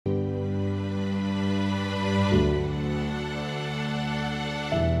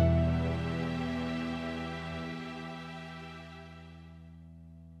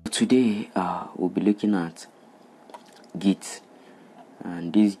Today we'll be looking at Git,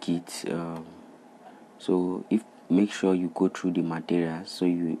 and this Git so make sure you go through the material so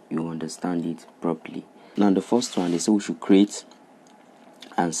you understand it properly. Now the first one, they say we should create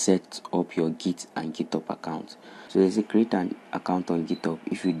and set up your Git and GitHub account. So they say create an account on GitHub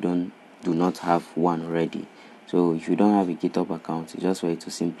if you do not have one already. So if you don't have a GitHub account, it's just for you to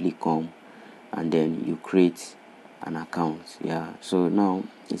simply come and then you create an account. So now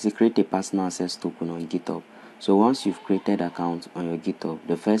it's a create a personal access token on GitHub. So once you've created account on your GitHub,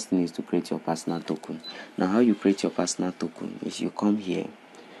 the first thing is to create your personal token. Now how you create your personal token is you come here,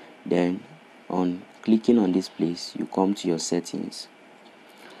 then on clicking on this place, you come to your settings.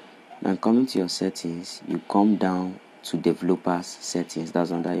 Now coming to your settings, you come down to developers settings.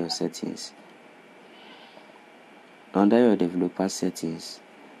 That's under your settings. Under your developer settings,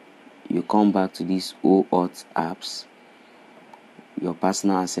 you come back to this OAuth apps, your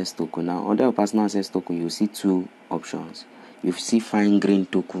personal access token. Now under your personal access token, you see two options. You see fine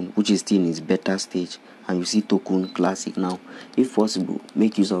grained token, which is still in its beta stage, and you see token classic. Now if possible,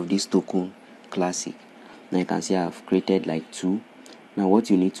 make use of this token classic. Now you can see I have created like two. Now what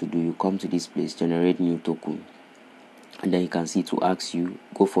you need to do, you come to this place, generate new token, and then you can see to ask you,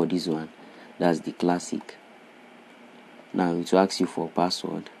 go for this one, that's the classic. Now it will ask you for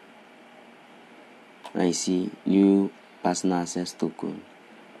password. Now you see new personal access token.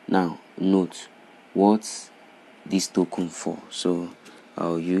 Now note what's this token for. So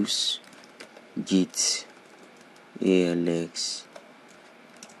I'll use Git ALX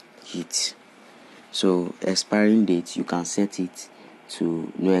Git. So expiring date, you can set it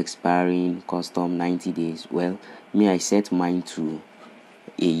to no expiring, custom 90 days. Well, me, I set mine to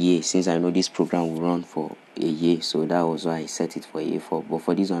a year, since I know this program will run for a year, so that was why I set it for a year for. But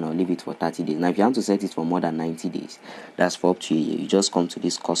for this one, I'll leave it for 30 days. Now if you want to set it for more than 90 days, that's for up to a year, you just come to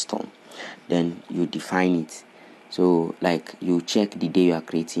this custom, then you define it. So like you check the day you are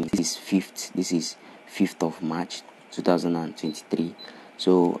creating. This is 5th of March 2023.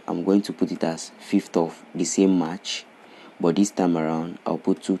 So I'm going to put it as 5th of the same March, but this time around I'll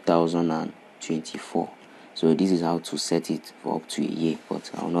put 2024. So this is how to set it for up to a year, but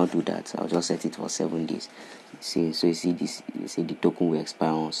I'll not do that. I'll just set it for 7 days. So you see this, you see the token will expire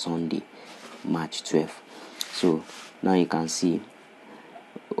on Sunday, March 12th. So now you can see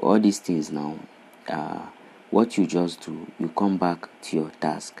all these things. Now what you just do, you come back to your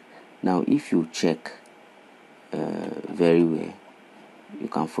task. Now if you check very well, you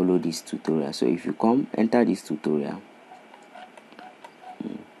can follow this tutorial. So if you come enter this tutorial,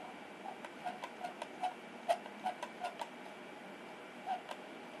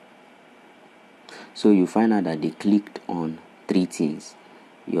 so you find out that they clicked on three things: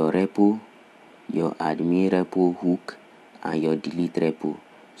 your repo, your admin repo hook, and your delete repo.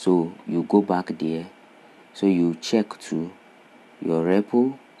 So you go back there, so you check to your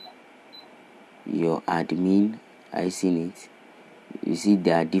repo, your admin. I seen it. You see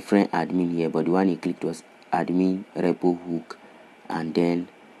there are different admin here, but the one you clicked was admin repo hook, and then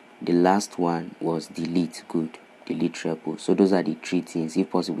the last one was delete. Good, delete repo. So those are the three things. If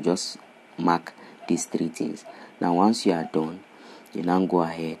possible, just mark these three things. Now once you are done, you now go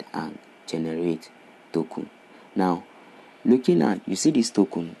ahead and generate token. Now looking at, you see this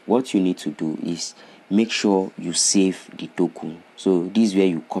token, what you need to do is make sure you save the token. So this is where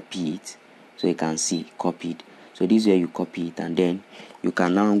you copy it, so you can see copied. So this is where you copy it, and then you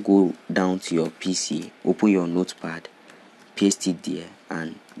can now go down to your PC, open your notepad, paste it there,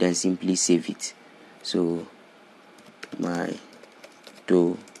 and then simply save it. So my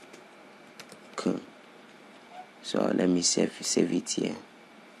token. So let me save it here.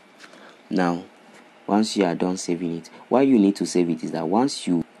 Now once you are done saving it, why you need to save it is that once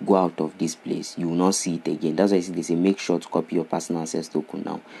you go out of this place, you will not see it again. That's why they say make sure to copy your personal access token.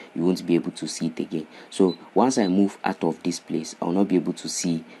 Now you won't be able to see it again. So once I move out of this place, I will not be able to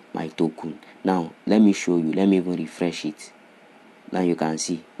see my token. Now let me show you. Let me even refresh it. Now you can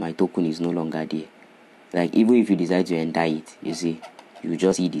see my token is no longer there. Like even if you decide to enter it, you see, you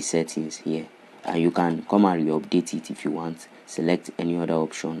just see the settings here, and you can come and re-update it if you want. Select any other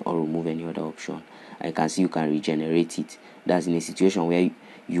option or remove any other option. I can see you can regenerate it. That's in a situation where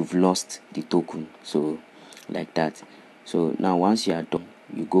you've lost the token. So like that. So now once you are done,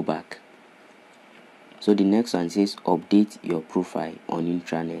 you go back. So the next one says update your profile on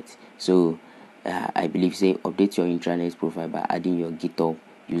intranet. So I believe say update your intranet profile by adding your GitHub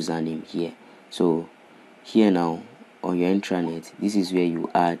username here. So here now on your intranet, this is where you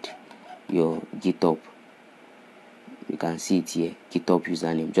add your GitHub. You can see it here, GitHub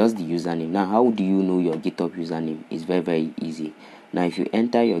username, just the username. Now how do you know your GitHub username? It's very easy. Now if you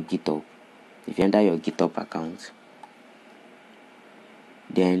enter your GitHub account,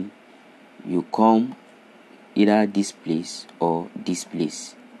 then you come either this place or this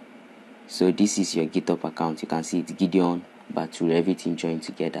place. So this is your GitHub account. You can see it's Gideon, Bature, everything joined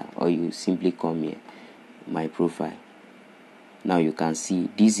together. Or you simply come here, my profile. Now you can see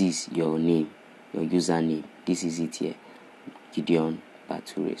this is your name, your username. This is it here, Gideon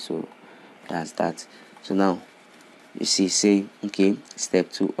Bature. So that's that. So now you see, say okay, step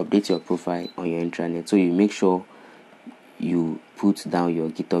 2, update your profile on your intranet. So you make sure you put down your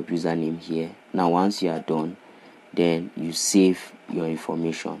GitHub username here. Now once you are done, then you save your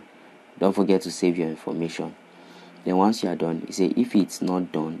information. Don't forget to save your information. Then once you are done, you say if it's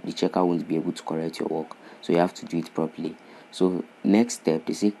not done, the checker won't be able to correct your work. So you have to do it properly. So next step,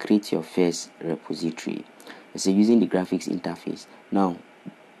 they say create your first repository. They say using the graphics interface. Now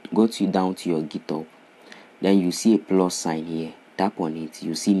go down to your GitHub. Then you see a plus sign here. Tap on it.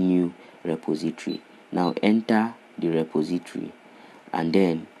 You see new repository. Now enter the repository, and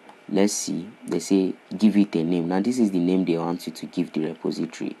then let's see, they say give it a name. Now this is the name they want you to give the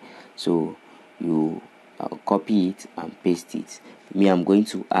repository. So you copy it and paste it. Me, I'm going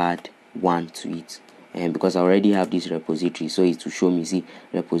to add 1 to it, and because I already have this repository, so it's to show me, see,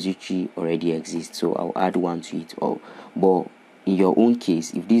 repository already exists, so I'll add 1 to it. But in your own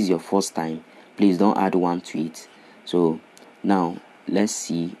case, if this is your first time, please don't add 1 to it. So now let's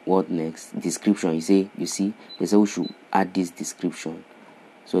see what next. Description. You see they say we should add this description.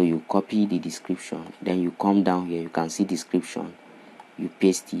 So you copy the description, then you come down here, you can see description, you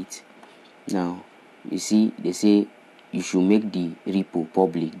paste it. Now you see they say you should make the repo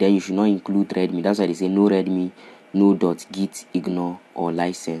public, then you should not include readme. That's why they say no readme, no .git, ignore or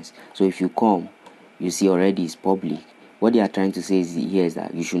license. So if you come, you see already it's public. What they are trying to say is here is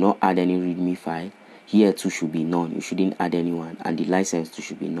that you should not add any readme file. Here too should be none. You shouldn't add anyone, and the license too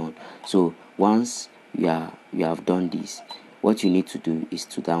should be none. So once you have done this, what you need to do is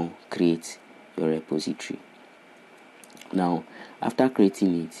to now create your repository. Now after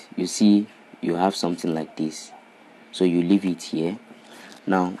creating it, you see you have something like this. So you leave it here.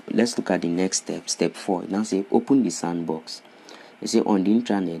 Now let's look at the next step. Step 4. Now say open the sandbox. They say on the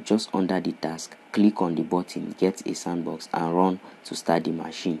intranet, just under the task, click on the button get a sandbox and run to start the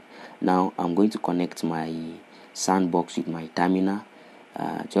machine. Now I'm going to connect my sandbox with my terminal.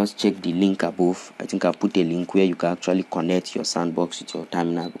 Just check the link above. I think I've put a link where you can actually connect your sandbox with your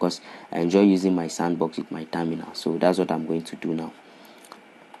terminal, because I enjoy using my sandbox with my terminal. So that's what I'm going to do now.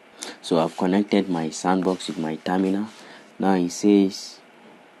 So I've connected my sandbox with my terminal. Now it says,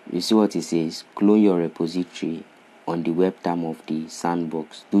 you see what it says, clone your repository on the web term of the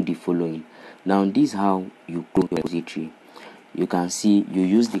sandbox. Do the following. Now this is how you clone your repository. You can see you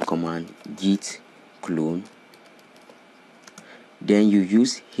use the command git clone, then you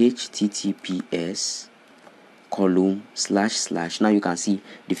use https:// Now you can see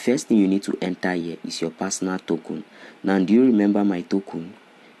the first thing you need to enter here is your personal token. Now do you remember my token?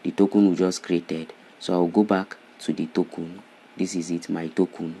 The token we just created. So I'll go back to the token. This is it, my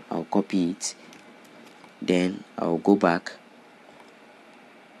token. I'll copy it, then I'll go back,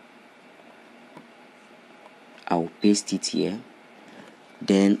 I'll paste it here,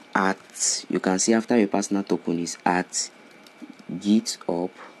 then at, you can see after your personal token is at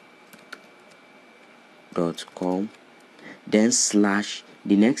github.com, then slash,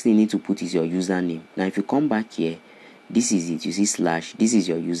 the next thing you need to put is your username. Now if you come back here, this is it, you see slash, this is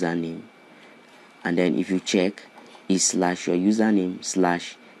your username, and then if you check, is slash your username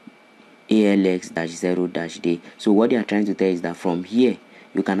slash ALX-0-day. So what they are trying to tell is that from here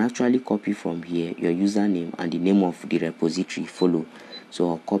you can actually copy from here your username and the name of the repository follow.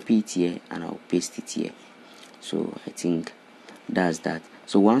 So I'll copy it here and I'll paste it here. So I think that's that.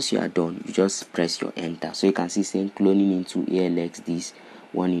 So once you are done, you just press your enter. So you can see saying cloning into ALX, this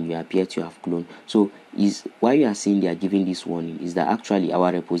warning, you appear to have cloned. So is why you are saying they are giving this warning is that actually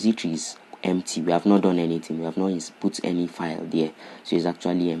our repository is empty. We have not done anything. We have not put any file there. So it's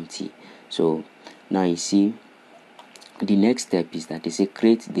actually empty. So now you see the next step is that they say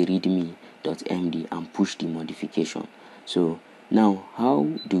create the readme.md and push the modification. So now how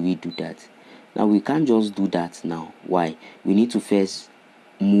do we do that? Now we can't just do that now. Why? We need to first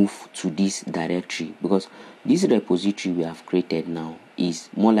move to this directory, because this repository we have created now is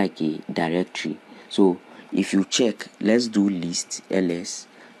more like a directory. So if you check, let's do list ls.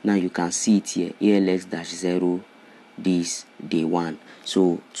 Now you can see it here, ALX-0 this day 1.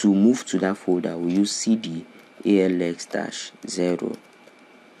 So to move to that folder, we use cd ALX-0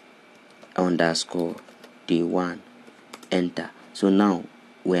 _ day 1, enter. So now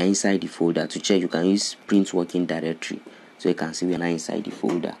we are inside the folder. To check, you can use print working directory. So you can see we are now inside the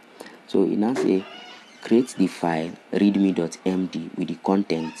folder. So you now say create the file readme.md with the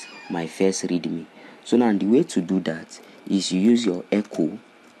content my first readme. So now the way to do that is you use your echo.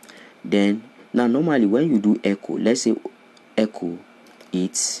 Then now normally when you do echo, let's say echo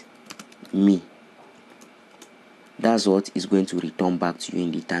it's me, that's what is going to return back to you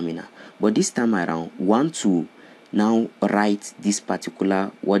in the terminal. But this time around, we want to now write this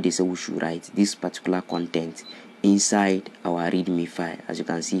particular, what they say we should write, this particular content inside our readme file. As you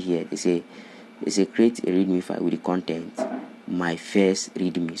can see here, they say create a readme file with the content my first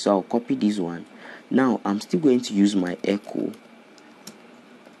readme. So I'll copy this one. Now I'm still going to use my echo.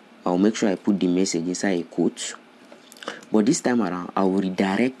 I'll make sure I put the message inside a quote, but this time around I will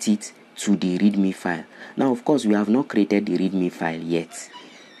redirect it to the readme file. Now of course we have not created the readme file yet,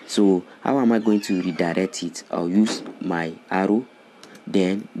 so how am I going to redirect it? I'll use my arrow,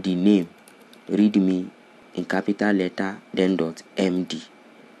 then the name readme in capital letter, then .md,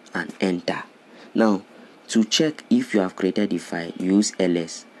 and enter. Now to check if you have created the file, use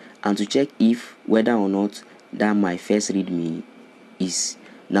ls, and to check if whether or not that my first readme is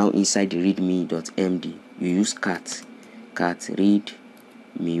now inside the readme.md, you use cat readme.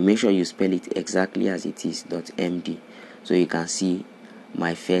 Make sure you spell it exactly as it is .md, so you can see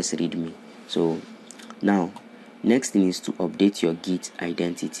my first readme. So now next thing is to update your Git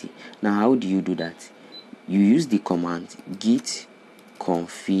identity. Now how do you do that? You use the command git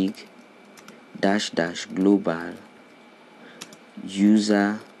config -- global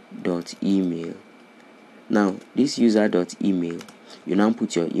user.email. Now this user.email, you now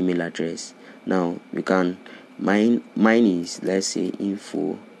put your email address. Now you can mine is, let's say,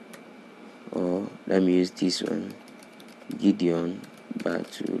 info, or let me use this one, Gideon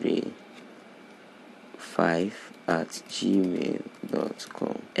Bature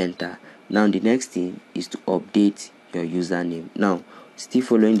 5@gmail.com. Enter. Now the next thing is to update your username. Now still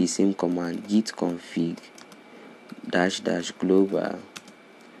following the same command, git config -- global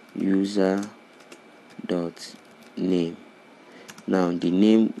user.name. Now the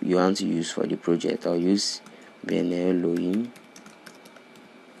name you want to use for the project, I'll use Beneloim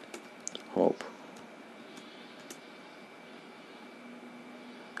Hub.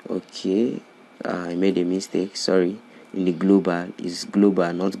 Okay, I made a mistake, sorry. In the global is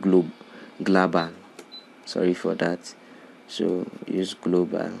global, not global. Sorry for that. So use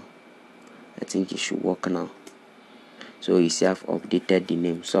global. I think it should work now. So you see I've updated the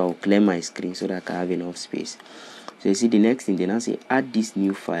name. So I'll clear my screen so that I can have enough space. So you see the next thing, they now say add this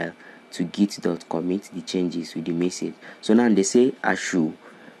new file to git.commit the changes with the message. So now they say I should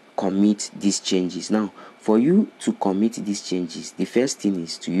commit these changes. Now for you to commit these changes, the first thing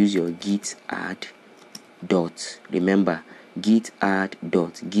is to use your git add dot. Remember, git add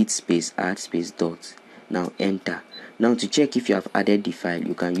dot, git space add space dot. Now enter. Now to check if you have added the file,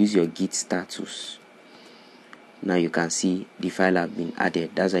 you can use your git status. Now you can see the file have been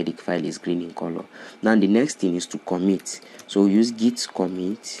added. That's why the file is green in color. Now the next thing is to commit. So use git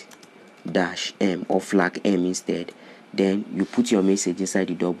commit -m or flag m instead. Then you put your message inside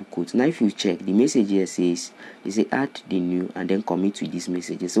the double quote. Now if you check, the message here says, they say add the new and then commit to this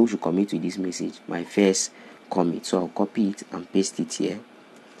message. So we should commit to this message, my first commit. So I'll copy it and paste it here.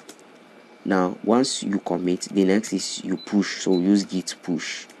 Now once you commit, the next is you push. So use git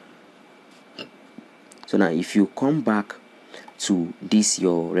push. So now if you come back to this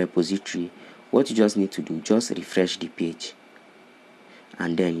your repository, what you just need to do, just refresh the page,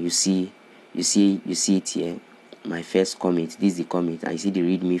 and then you see it here, my first commit. This is the commit, and you see the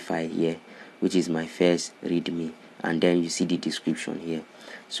readme file here, which is my first readme, and then you see the description here.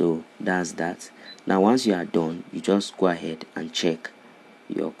 So that's that. Now once you are done, you just go ahead and check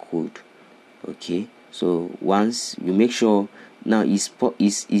your code. Okay, so once you make sure, now it's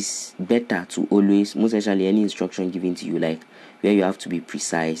better to always, most especially any instruction given to you, like where you have to be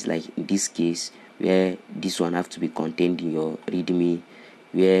precise, like in this case where this one have to be contained in your readme,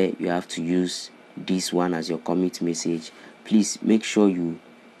 where you have to use this one as your commit message. Please make sure you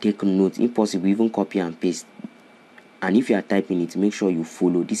take note, if possible even copy and paste. And if you are typing it, make sure you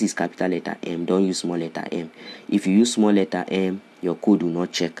follow. This is capital letter M, don't use small letter m. If you use small letter m, your code will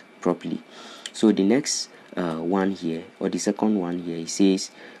not check properly. So the next one here, or the second one here, it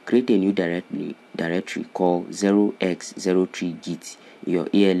says create a new directory called 0x03git in your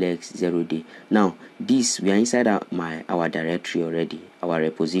ALX 0day. Now this, we are inside our directory already, our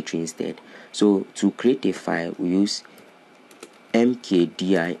repository instead. So to create a file, we use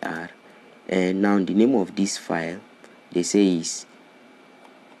mkdir, and now the name of this file, they say is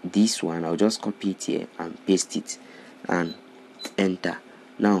this one. I'll just copy it here and paste it and enter.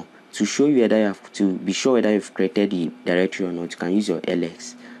 Now to show you whether you have to be sure whether you've created the directory or not, you can use your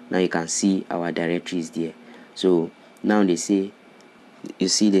ALX. Now you can see our directory is there. So now they say at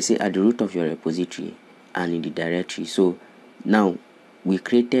the root of your repository and in the directory. So now we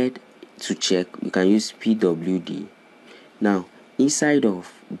created, to check, we can use pwd. Now inside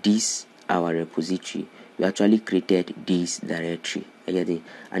of this our repository, we actually created this directory. Again,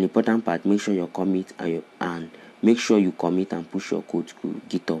 an important part, make sure you commit and make sure you commit and push your code to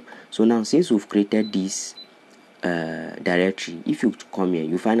GitHub. So now since we've created this directory, if you come here,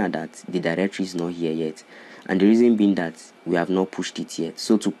 you find out that the directory is not here yet, and the reason being that we have not pushed it yet.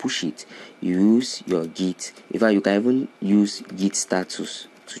 So to push it, you use your git. In fact, you can even use git status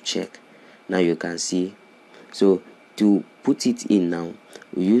to check. Now you can see. So to put it in now,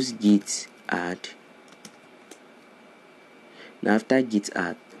 we use git add. Now after git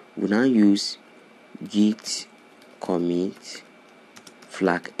add, we now use git commit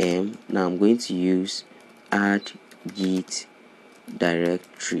flag m. Now I'm going to use add git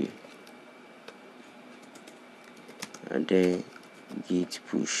directory and then git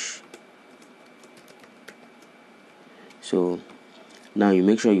push. So now you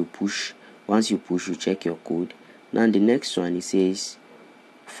make sure you push. Once you push, you check your code. Now the next one, it says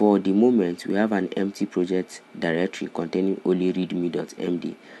for the moment we have an empty project directory containing only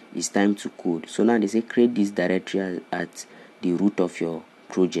readme.md. It's time to code. So now they say create this directory at the root of your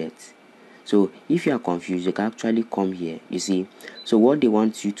project. So if you are confused, you can actually come here. You see, so what they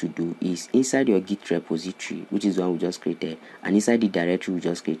want you to do is inside your git repository, which is the one we just created, and inside the directory we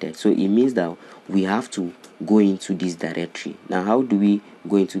just created. So it means that we have to go into this directory. Now how do we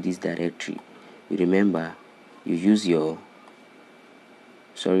go into this directory? You remember, you use your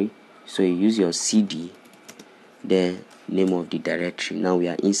you use your cd, the name of the directory. Now we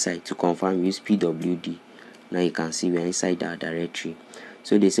are inside. To confirm, use pwd. Now you can see we are inside our directory.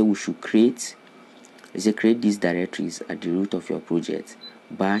 So they say we should create these directories at the root of your project,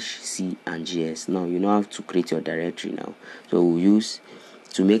 bash, c and gs. Now you know how to create your directory now. So we'll use,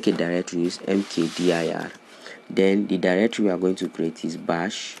 to make a directory, use mkdir. Then the directory we are going to create is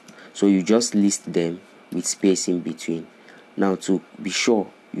bash. So you just list them with space in between. Now to be sure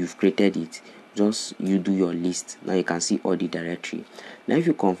you've created it, just you do your list. Now you can see all the directory. Now if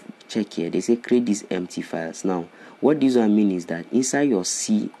you check here, they say create these empty files. Now what this one mean is that inside your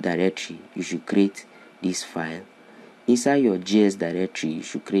C directory you should create this file. Inside your JS directory you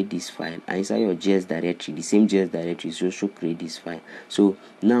should create this file, and inside your JS directory, the same JS directory, you should create this file. So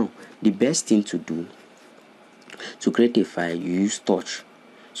now the best thing to do to create a file, you use touch.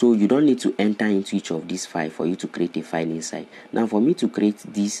 So you don't need to enter into each of these files for you to create a file inside. Now for me to create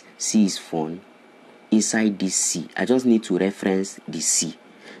this C is fun, inside this C, I just need to reference the C.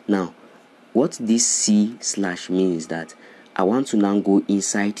 Now what this C/ means is that I want to now go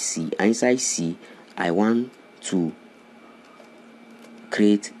inside C, and inside C I want to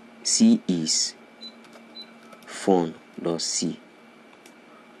create C is fun.c.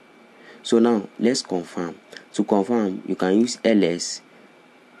 So now let's confirm. To confirm, you can use ls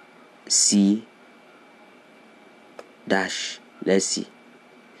c dash, let's see.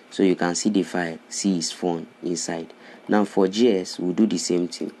 So you can see the file C is fun inside. Now for JS we'll do the same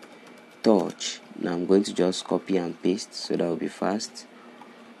thing. Touch. Now I'm going to just copy and paste, so that will be fast.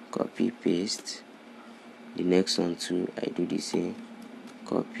 Copy, paste. The next one too, I do the same.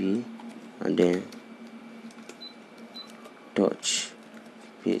 Copy and then touch,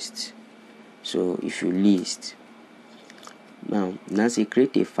 paste. So if you list, now say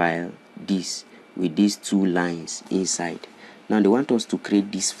create a file this with these two lines inside. Now they want us to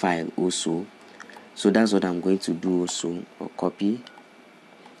create this file also, so that's what I'm going to do also. I'll copy,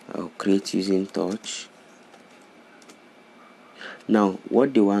 I'll create using touch. Now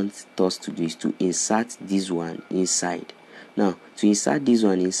what they want us to do is to insert this one inside. Now to insert this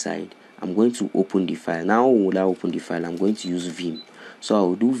one inside, I'm going to open the file. Now when I open the file, I'm going to use vim. So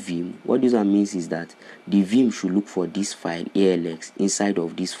I'll do vim. What this one means is that the vim should look for this file ALX inside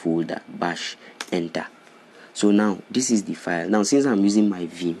of this folder, bash, enter. So now this is the file. Now since I'm using my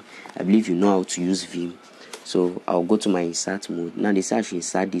vim, I believe you know how to use vim. So I'll go to my insert mode. Now they say I should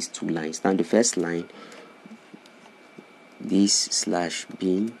insert these two lines. Now the first line, this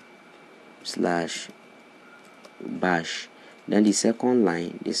 /bin /bash. Then the second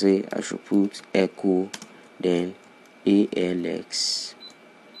line, they say I should put echo, then ALX.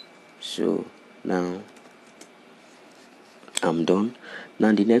 So now I'm done.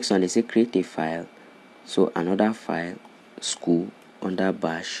 Now the next one, they say create a file. So another file, school under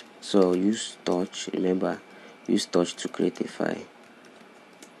bash. So use touch. Remember, use touch to create a file.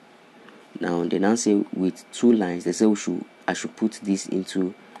 Now they now say with two lines, they say I should put this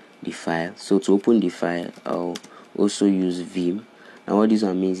into the file. So to open the file, I'll also use vim. And what this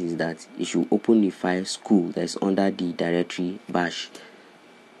one means is that it should open the file school that's under the directory bash.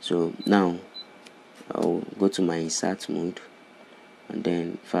 So now I'll go to my insert mode, and then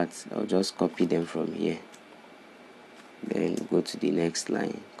in fact I'll just copy them from here, then go to the next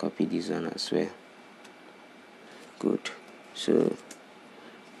line, copy this one as well. Good. So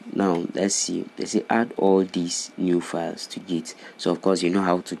now let's see, they say add all these new files to Git. So of course you know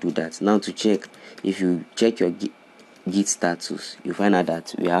how to do that. Now to check, if you check your Git status, you find out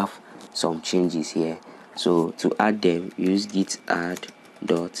that we have some changes here. So to add them, use git add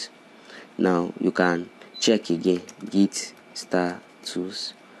dot. Now you can check again git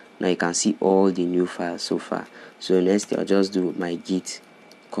status. Now you can see all the new files so far. So next I'll just do my git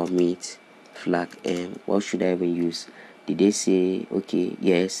commit flag m. What should I even use? Did they say okay?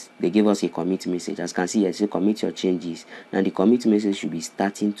 Yes, they gave us a commit message. As you can see, I say commit your changes. Now the commit message should be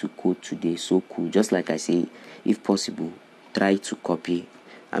starting to code today. So cool. Just like I say, if possible, try to copy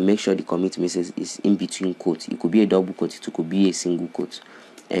and make sure the commit message is in between quotes. It could be a double quote, it could be a single quote.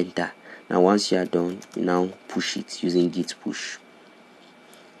 Enter. Now once you are done, you now push it using git push.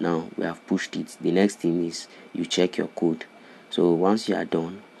 Now we have pushed it. The next thing is you check your code. So once you are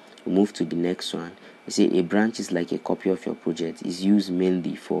done, you move to the next one. You say a branch is like a copy of your project. It's used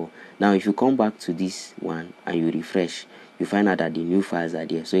mainly for. Now if you come back to this one and you refresh, you find out that the new files are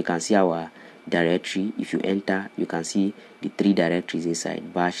there. So you can see our directory. If you enter, you can see the 3 directories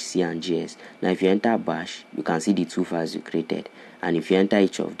inside, bash, c and js. Now if you enter bash, you can see the 2 files you created, and if you enter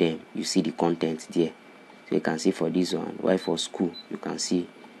each of them, you see the content there. So you can see for this one, while for school you can see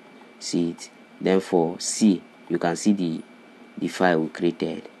it. Then for c, you can see the file we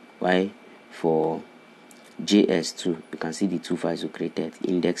created, while for js2 you can see the 2 files we created,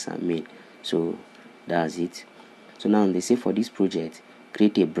 index and main. So that's it. So now they say for this project,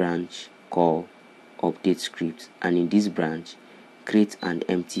 create a branch called update script, and in this branch create an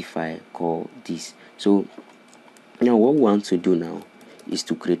empty file called this. So now what we want to do now is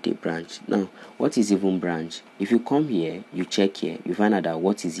to create a branch. Now what is even branch? If you come here, you check here, you find out that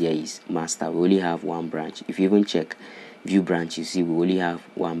what is here is master. We only have one branch. If you even check view branch, you see we only have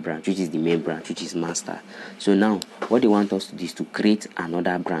one branch, which is the main branch, which is master. So now what they want us to do is to create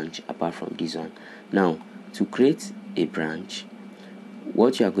another branch apart from this one. Now to create a branch,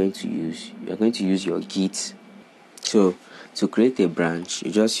 what you are going to use, you are going to use your git. So to create a branch,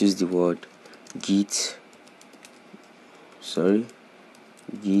 you just use the word git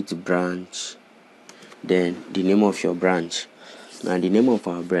branch, then the name of your branch. Now the name of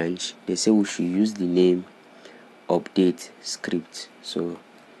our branch, they say we should use the name update script. So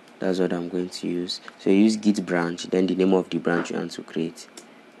that's what I'm going to use. So use git branch, then the name of the branch you want to create.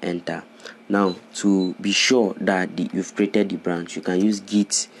 Enter. Now to be sure that you've created the branch, you can use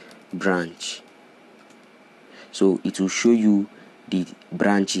git branch. So it will show you the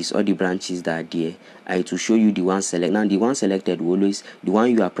branches, all the branches that are there, and it will show you the one select. Now the one selected will always, the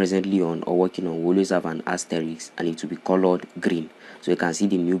one you are presently on or working on, will always have an asterisk, and it will be colored green. So you can see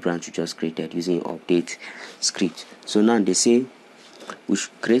the new branch you just created using update script. So now they say we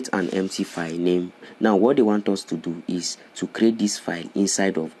should create an empty file name. Now what they want us to do is to create this file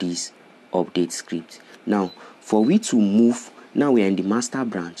inside of this update script. Now for we to move, now we are in the master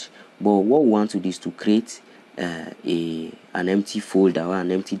branch, but what we want to do is to create an empty folder or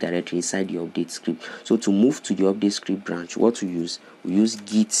an empty directory inside the update script. So to move to the update script branch, what to use? We use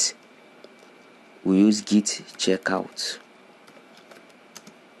git checkout.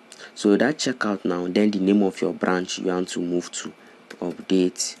 So that checkout now, then the name of your branch you want to move to,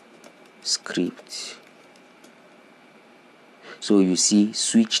 update script. So you see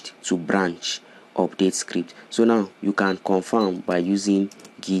switched to branch update script. So now you can confirm by using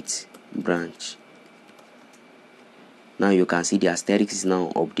git branch. Now you can see the asterisk is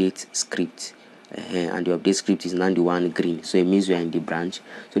now update script, and the update script is now the one green. So it means we are in the branch.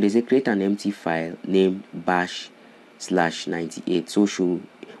 So they say create an empty file named bash/98. So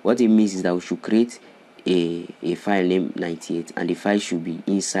what it means is that we should create a file named 98, and the file should be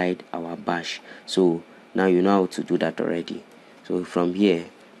inside our bash. So now you know how to do that already. So from here,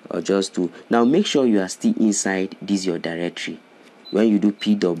 I'll just do. Now make sure you are still inside this your directory. When you do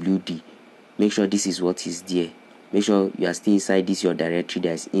pwd, make sure this is what is there. Make sure you are still inside this your directory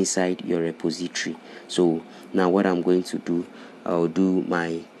that's inside your repository. So now what I'm going to do, I'll do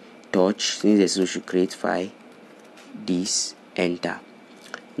my touch. Since there's social create file, this, enter.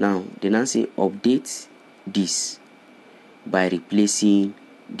 Now they now say update this by replacing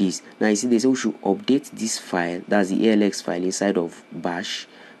this. Now you see they say we should update this file, that's the ALX file inside of bash.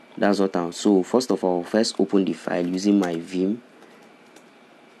 That's what I'm. So first of all, first open the file using my vim.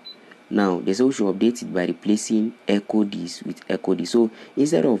 Now they say we should update it by replacing echo this with echo this. So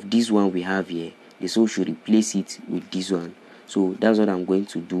instead of this one we have here, they say we should replace it with this one. So that's what I'm going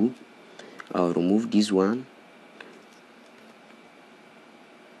to do. I'll remove this one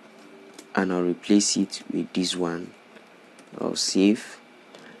and I'll replace it with this one. I'll save.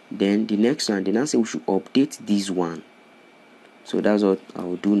 Then the next one, they now say we should update this one. So that's what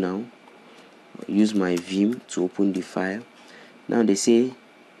I'll do now. I'll use my Vim to open the file. Now they say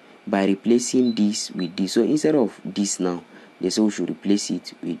by replacing this with this. So instead of this now, they say we should replace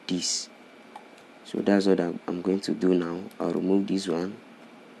it with this. So that's what I'm going to do now. I'll remove this one.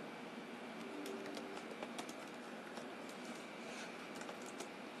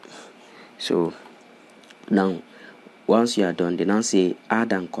 So now once you are done, they now say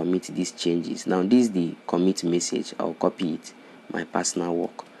add and commit these changes. Now this is the commit message. I'll copy it, my personal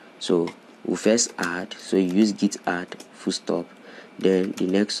work. So we first add, so you use git add full stop. Then the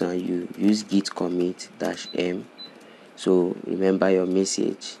next one you use git commit -m. So remember your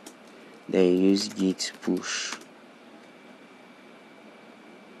message. Then you use git push.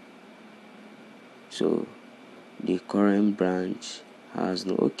 So the current branch has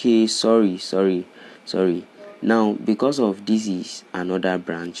no, okay, sorry. Now because of this is another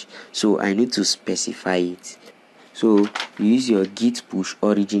branch, so I need to specify it. So you use your git push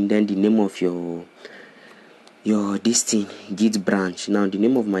origin, then the name of your this thing, git branch. Now the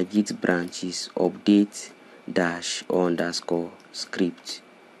name of my git branch is update-_script.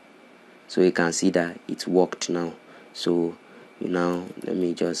 So you can see that it worked now. So now let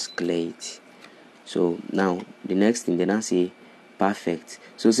me just clear it. So now the next thing, they now say perfect.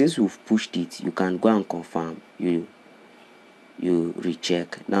 So since we've pushed it, you can go and confirm. You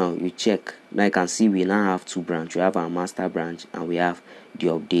recheck. Now you check. Now you can see we now have two branches. We have our master branch and we have the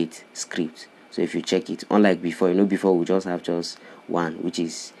update script. So if you check it, unlike before, before we just have one, which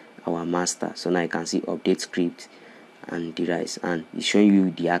is our master. So now you can see update script and the rest, and it's showing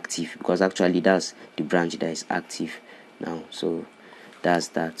you the active, because actually that's the branch that is active now. So that's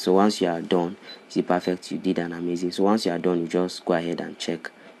that. So once you are done, see, perfect, you did an amazing. So once you are done, you just go ahead and check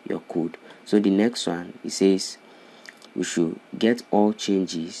your code. So the next one, it says we should get all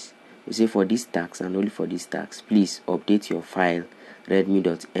changes. We say for this tax and only for this tax, please update your file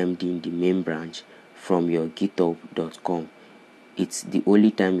readme.md in the main branch from your github.com. It's the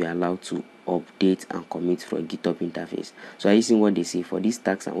only time you're allowed to update and commit from GitHub interface. So are you seeing what they say? For this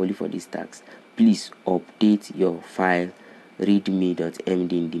tax and only for this tax, please update your file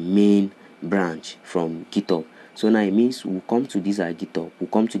readme.md in the main branch from GitHub. So now it means we'll come to this at GitHub, we'll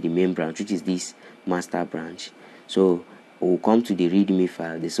come to the main branch, which is this master branch. So we'll come to the readme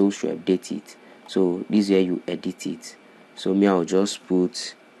file, the source should update it. So this is where you edit it. So me, I'll just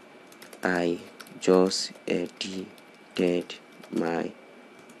put I just edited my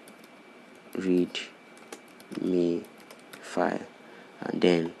readme file, and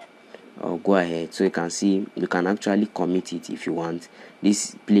then I'll go ahead. So you can see you can actually commit it if you want.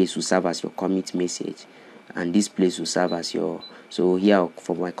 This place will serve as your commit message, and this place will serve as your, so here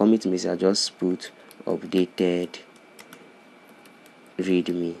for my commit message I just put updated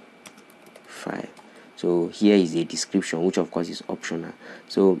readme file. So here is a description, which of course is optional.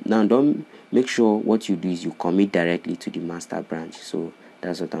 So now don't make sure what you do is you commit directly to the master branch. So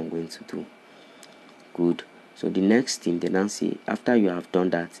that's what I'm going to do. Good. So the next thing, they now say after you have done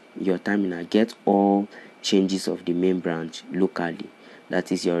that, your terminal, get all changes of the main branch locally.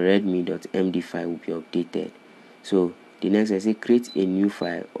 That is, your readme.md file will be updated. So the next, I say create a new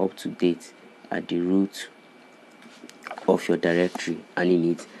file up to date at the root of your directory, and in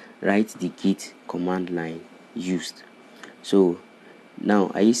it write the git command line used. So now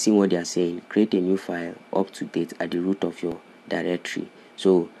are you seeing what they are saying? Create a new file up to date at the root of your directory.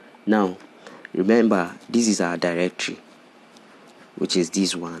 So now remember, this is our directory, which is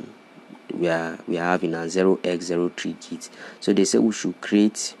this one we are having a 0x03 git. So they say we should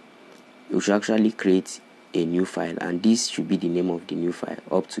actually create a new file, and this should be the name of the new file,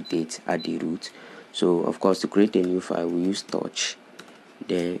 up to date at the root. So of course, to create a new file we use touch,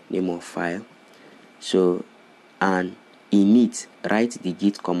 the name of file. So and in it write the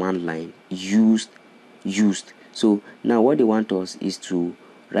git command line used. So now what they want us is to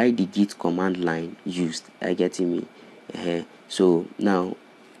write the git command line used. Are you getting me? So now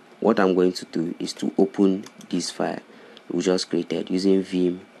what I'm going to do is to open this file we just created using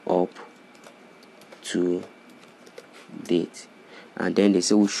vim up to date, and then they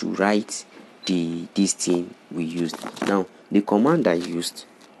say we should write this thing we used. Now the command I used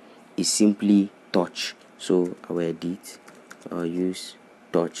is simply touch. So I will edit, I'll use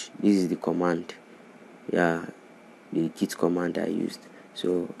touch. This is the command, the git command I used.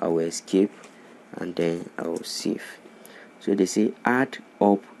 So I will escape and then I will save. So they say add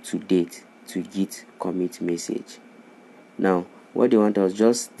up to date to git commit message. Now what they want us,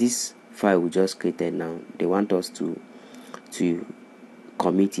 just this file we just created now, they want us to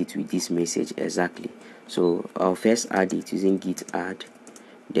commit it with this message exactly. So I'll first add it using git add,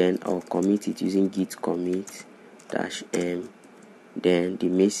 then I'll commit it using git commit -m, then the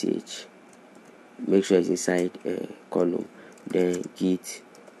message, make sure it's inside a column, then git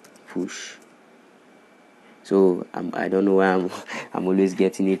push. So I don't know why I'm always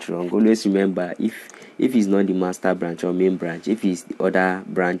getting it wrong. Always remember, if it's not the master branch or main branch, if it's the other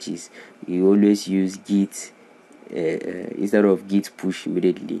branches, you always use git instead of git push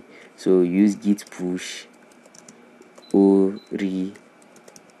immediately. So use git push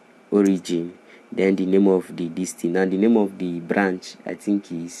origin, then the name of the thing. Now the name of the branch, I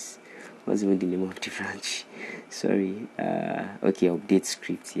think, is, what's even the name of the branch? Sorry. Okay, update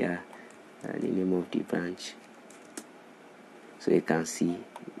script. Yeah, the name of the branch. So you can see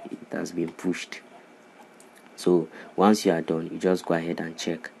it has been pushed. So once you are done, you just go ahead and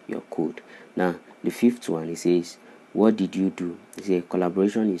check your code. Now the fifth one, it says, what did you do? It says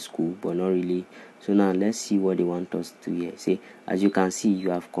collaboration is cool, but not really. So now let's see what they want us to do here. Say, as you can see,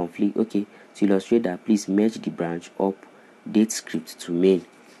 you have conflict. Okay, to illustrate that, please merge the branch update script to main.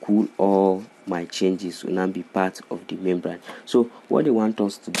 Cool, all my changes will now be part of the main branch. So what they want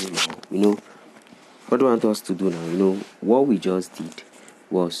us to do now, what we just did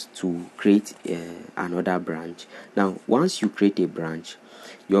was to create another branch. Now once you create a branch,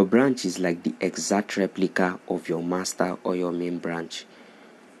 your branch is like the exact replica of your master or your main branch.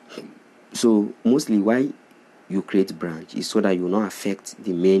 So mostly why you create branch is so that you will not affect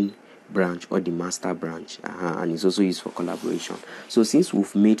the main branch or the master branch, and it's also used for collaboration. So since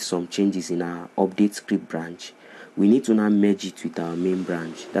we've made some changes in our update script branch, we need to now merge it with our main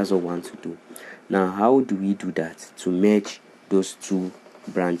branch. That's what we want to do. Now how do we do that? To merge those two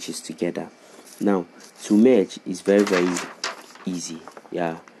branches together. Now to merge is very, very easy.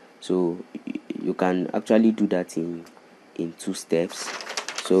 Yeah, so you can actually do that in 2 steps.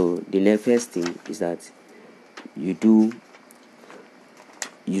 So the first thing is that you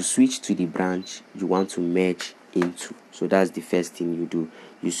switch to the branch you want to merge into. So that's the first thing you do.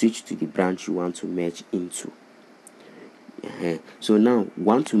 You switch to the branch you want to merge into. So now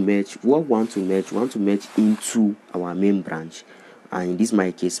want to merge into our main branch, and in this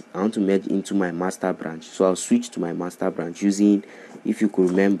my case, I want to merge into my master branch. So I'll switch to my master branch using, if you could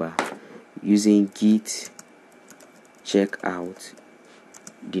remember, using git check out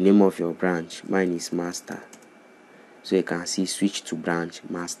the name of your branch. Mine is master, so you can see switch to branch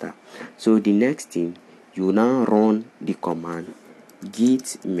master. So the next thing, you now run the command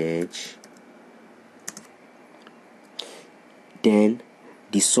git merge, then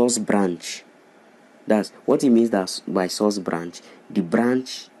the source branch. That's what it means. That by source branch, the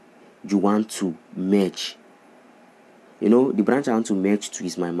branch you want to merge. The branch I want to merge to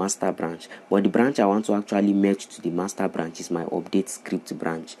is my master branch, but the branch I want to actually merge to the master branch is my update script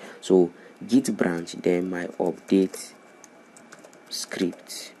branch. So git branch, then my update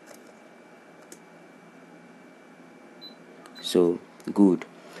script. So good.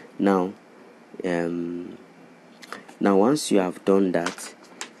 Now once you have done that,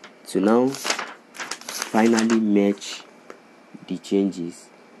 to now finally merge the changes,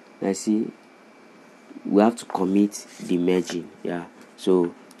 I see we have to commit the merging. Yeah,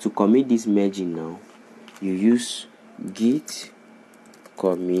 so to commit this merging now, you use git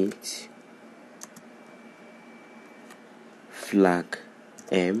commit flag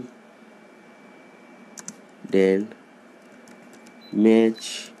m, then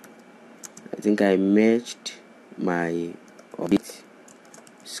merge. I think I merged my update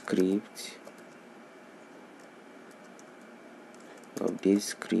script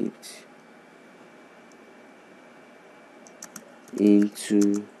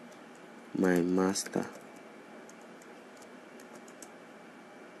into my master.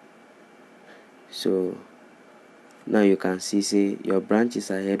 So now you can see, say your branch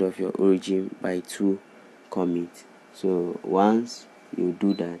is ahead of your origin by 2 commit. So once you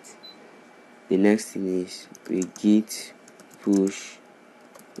do that, the next thing is we git push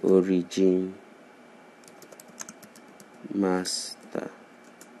origin master.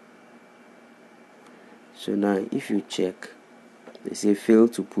 So now if you check, they say fail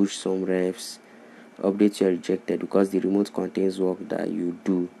to push some refs, update your rejected because the remote contains work that you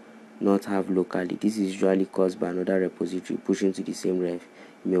do not have locally. This is usually caused by another repository pushing to the same ref.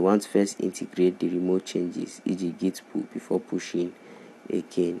 You may want to first integrate the remote changes, e.g. git pull, before pushing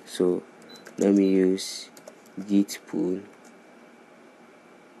again. So let me use git pull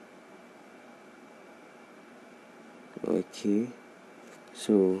Okay,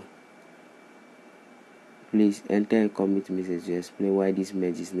 so please enter a commit message to explain why this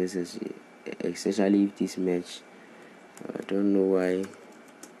merge is necessary, especially if this merge, I don't know why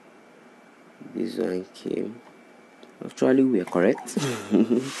this one came. Actually, we are correct.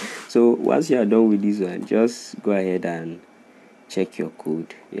 So once you are done with this one, just go ahead and check your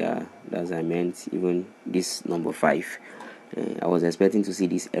code. Yeah, that's I meant. Even this number 5, I was expecting to see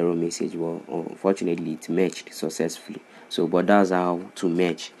this error message. Well, unfortunately it merged successfully. So but that's how to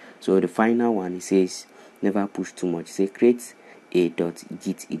merge. So the final one, it says never push too much. Say create a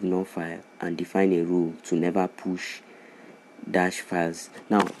 .git ignore file and define a rule to never push dash files.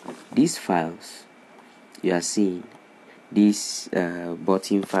 Now these files you are seeing, this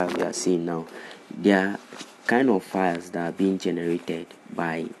button file you are seeing now, they are kind of files that are being generated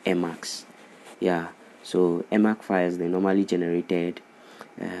by Emacs. Yeah, so Emacs files, they normally generated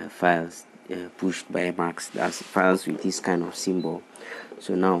files pushed by Emacs. That's files with this kind of symbol.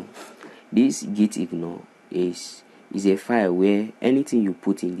 So now this git ignore is a file where anything you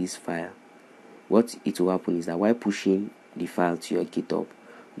put in this file, what it will happen is that while pushing the file to your GitHub,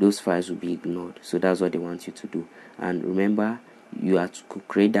 those files will be ignored. So that's what they want you to do. And remember, you have to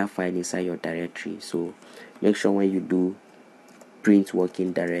create that file inside your directory. So make sure when you do print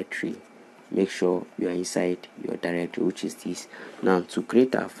working directory, make sure you are inside your directory, which is this. Now to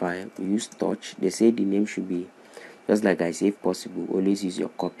create a file, we use touch. They say the name should be, just like I say, if possible, always use your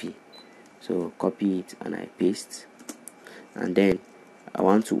copy. So copy it and I paste, and then I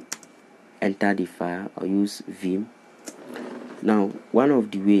want to enter the file. I'll use vim. Now one of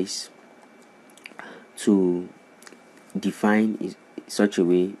the ways to define is such a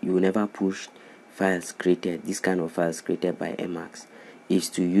way you will never push files created, this kind of files created by Emacs, is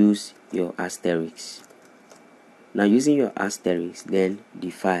to use your asterisk. Now using your asterisk, then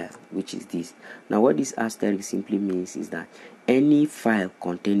the file, which is this. Now what this asterisk simply means is that any file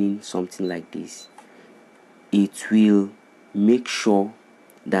containing something like this, it will make sure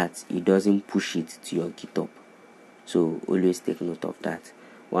that it doesn't push it to your GitHub. So always take note of that.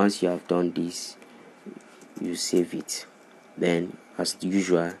 Once you have done this, you save it. Then as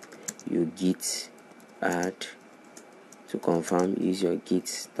usual, you git add. To confirm, use your git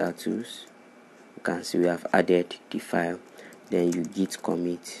status. You can see we have added the file. Then you git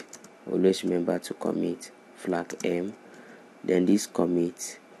commit. Always remember to commit flag m. Then this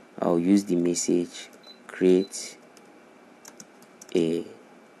commit, I'll use the message create a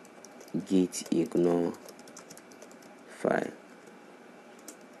git ignore file.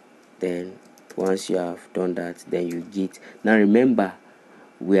 Then once you have done that, then you git. Now remember,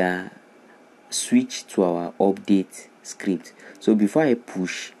 we are switched to our update script. So before I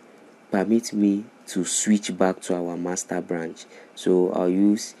push, permit me to switch back to our master branch. So I'll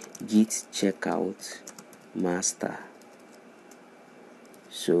use git checkout master.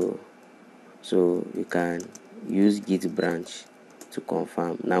 So you can use git branch to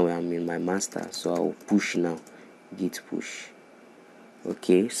confirm. Now I'm in my master, so I'll push now. Git push.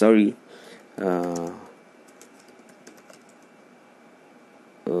 Okay, sorry.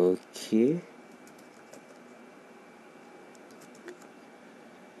 Okay.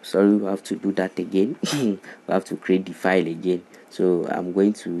 Sorry, we have to do that again. We have to create the file again. So I'm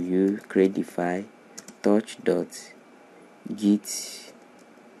going to create the file touch.git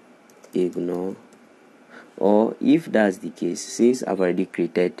ignore, or if that's the case, since I've already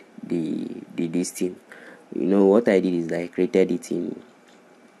created the listing, you know what I did is that I created it in,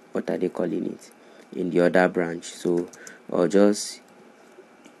 what are they calling it, in the other branch. So I'll just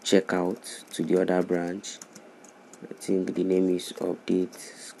check out to the other branch. I think the name is update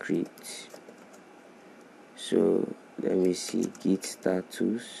script. So let me see, git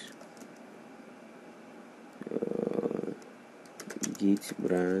status, git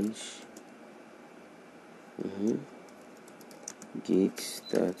branch, git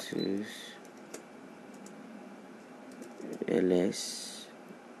status ls.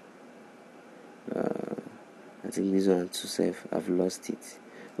 I think this one too safe, I've lost it.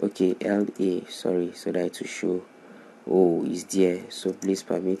 Okay, LA, sorry, so that to show, oh, it's there. So please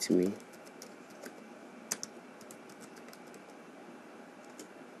permit me.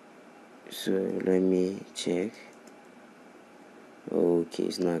 So let me check. Okay,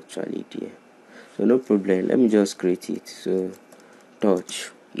 it's not actually there. So no problem, let me just create it. So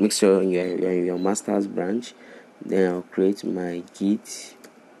touch, make sure you're in your master's branch. Then I'll create my git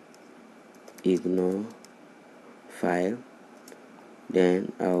ignore file.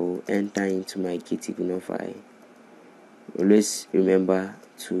 Then I'll enter into my git ignore file. Always remember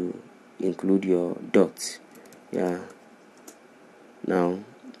to include your dot. Yeah, now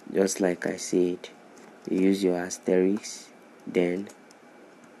just like I said, you use your asterisk, then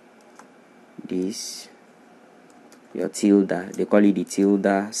this, your tilde, they call it the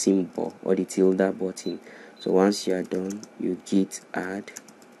tilde symbol or the tilde button. So once you are done, you git add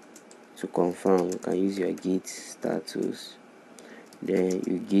to confirm. You can use your git status, then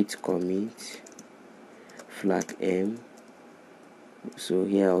you git commit flag m. So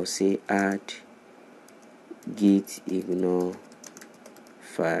here I'll say add git ignore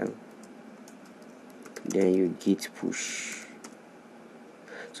file, then you git push.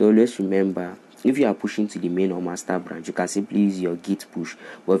 So always remember, if you are pushing to the main or master branch, you can simply use your git push.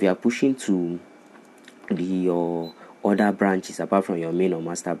 But if you are pushing to your other branches apart from your main or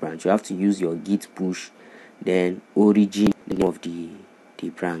master branch, you have to use your git push, then origin of the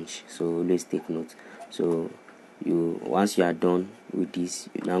branch. So let's take note. So once you are done with this,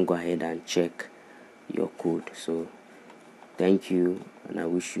 you now go ahead and check your code. So thank you, and I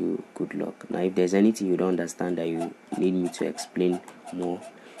wish you good luck. Now if there's anything you don't understand that you need me to explain more,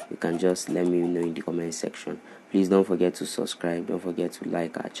 you can just let me know in the comment section. Please don't forget to subscribe, don't forget to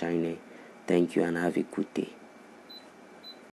like our channel. Thank you and have a good day.